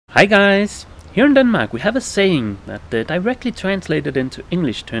Hi guys! Here in Denmark we have a saying that directly translated into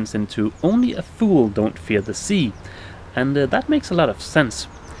English turns into "only a fool don't fear the sea", and that makes a lot of sense.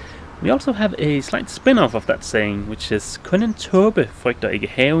 We also have a slight spin-off of that saying, which is "kun en tåbe frygter ikke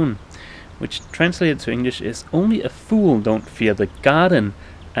haven", which translated to English is "only a fool don't fear the garden",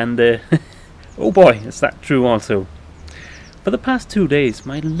 and oh boy, is that true also. For the past 2 days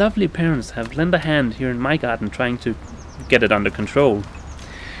my lovely parents have lent a hand here in my garden trying to get it under control.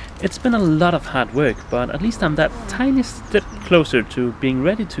 It's been a lot of hard work, but at least I'm that tiny step closer to being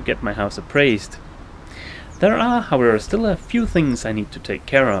ready to get my house appraised. There are, however, still a few things I need to take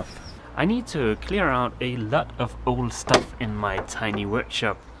care of. I need to clear out a lot of old stuff in my tiny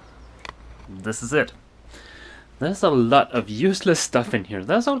workshop. This is it. There's a lot of useless stuff in here.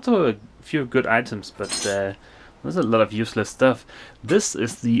 There's also a few good items, but there's a lot of useless stuff. This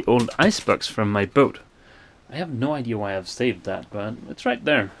is the old icebox from my boat. I have no idea why I've saved that, but it's right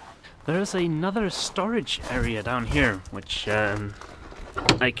there. There is another storage area down here, which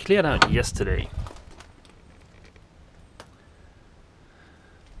I cleared out yesterday.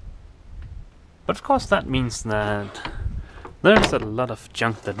 But of course that means that there's a lot of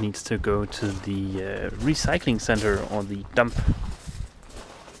junk that needs to go to the recycling center or the dump.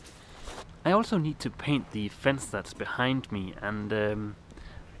 I also need to paint the fence that's behind me, and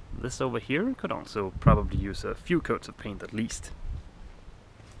this over here could also probably use a few coats of paint at least.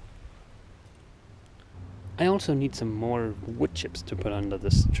 I also need some more wood chips to put under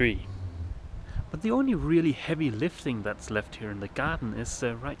this tree. But the only really heavy lifting that's left here in the garden is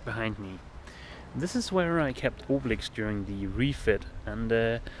right behind me. This is where I kept Obelix during the refit, and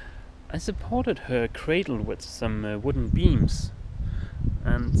I supported her cradle with some wooden beams.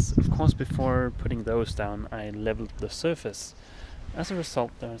 And of course before putting those down I leveled the surface. As a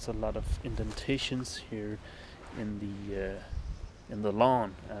result, there's a lot of indentations here in the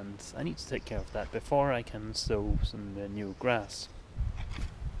lawn, and I need to take care of that before I can sow some new grass.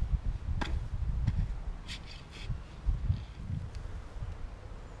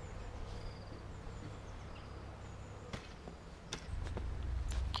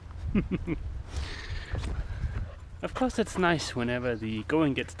 Of course, it's nice whenever the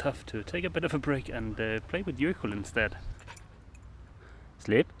going gets tough to take a bit of a break and play with Jökull instead.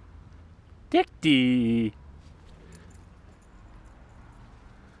 Slip. Dikti!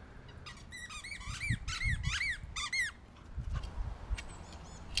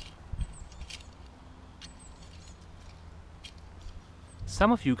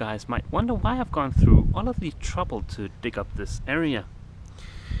 Some of you guys might wonder why I've gone through all of the trouble to dig up this area.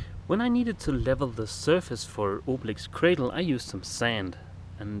 When I needed to level the surface for Obelix's cradle, I used some sand,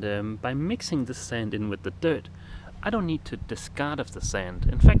 and by mixing the sand in with the dirt, I don't need to discard of the sand.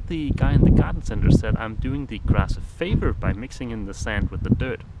 In fact, the guy in the garden center said I'm doing the grass a favor by mixing in the sand with the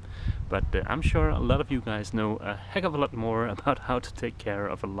dirt. But I'm sure a lot of you guys know a heck of a lot more about how to take care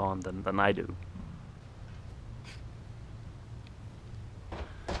of a lawn than I do.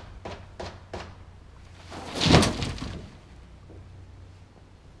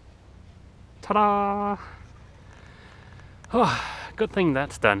 Ta-da! Oh, good thing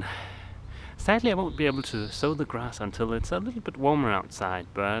that's done. Sadly I won't be able to sow the grass until it's a little bit warmer outside,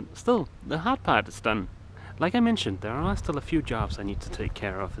 but still, the hard part is done. Like I mentioned, there are still a few jobs I need to take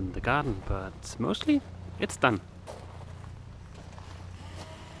care of in the garden, but mostly it's done.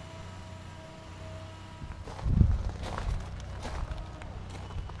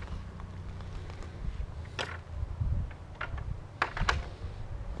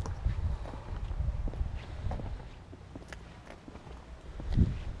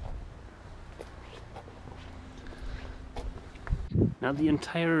 Now the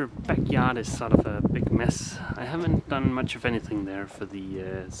entire backyard is sort of a big mess. I haven't done much of anything there for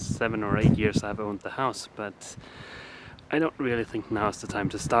the 7 or 8 years I've owned the house, but I don't really think now is the time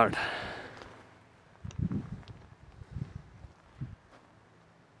to start.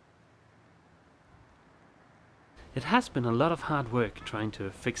 It has been a lot of hard work trying to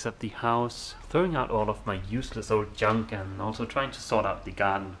fix up the house, throwing out all of my useless old junk, and also trying to sort out the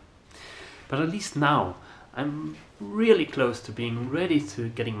garden. But at least now I'm really close to being ready to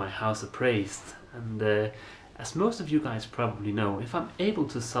getting my house appraised, and as most of you guys probably know, if I'm able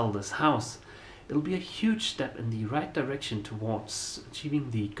to sell this house, it'll be a huge step in the right direction towards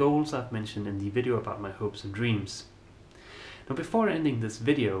achieving the goals I've mentioned in the video about my hopes and dreams. Now before ending this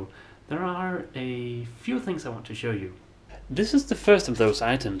video, there are a few things I want to show you. This is the first of those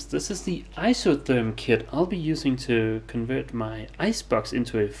items. This is the Isotherm kit I'll be using to convert my icebox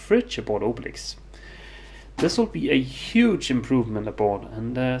into a fridge aboard Obelix. This will be a huge improvement aboard,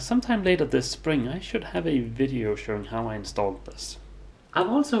 and sometime later this spring I should have a video showing how I installed this. I've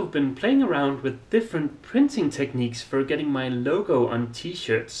also been playing around with different printing techniques for getting my logo on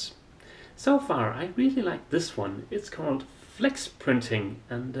t-shirts. So far I really like this one. It's called flex printing,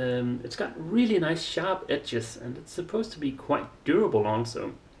 and it's got really nice sharp edges, and it's supposed to be quite durable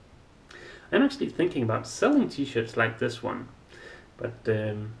also. I'm actually thinking about selling t-shirts like this one, but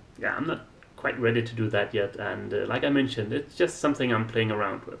yeah, I'm not quite ready to do that yet, and like I mentioned, it's just something I'm playing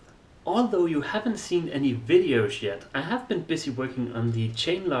around with. Although you haven't seen any videos yet, I have been busy working on the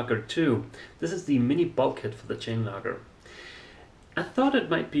chain logger too. This is the mini bulkhead for the chain logger. I thought it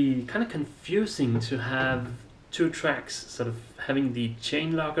might be kind of confusing to have two tracks, sort of having the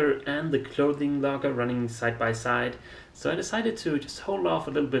chain logger and the clothing logger running side by side. So I decided to just hold off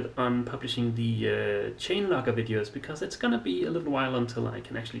a little bit on publishing the chain logger videos, because it's gonna be a little while until I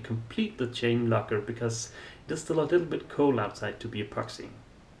can actually complete the chain logger, because it is still a little bit cold outside to be epoxying.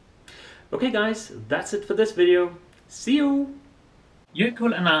 Okay guys, that's it for this video. See you!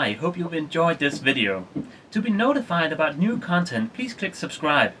 Jökull and I hope you've enjoyed this video. To be notified about new content, please click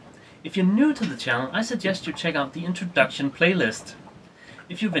subscribe. If you're new to the channel, I suggest you check out the introduction playlist.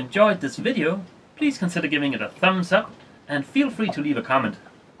 If you've enjoyed this video, please consider giving it a thumbs up and feel free to leave a comment.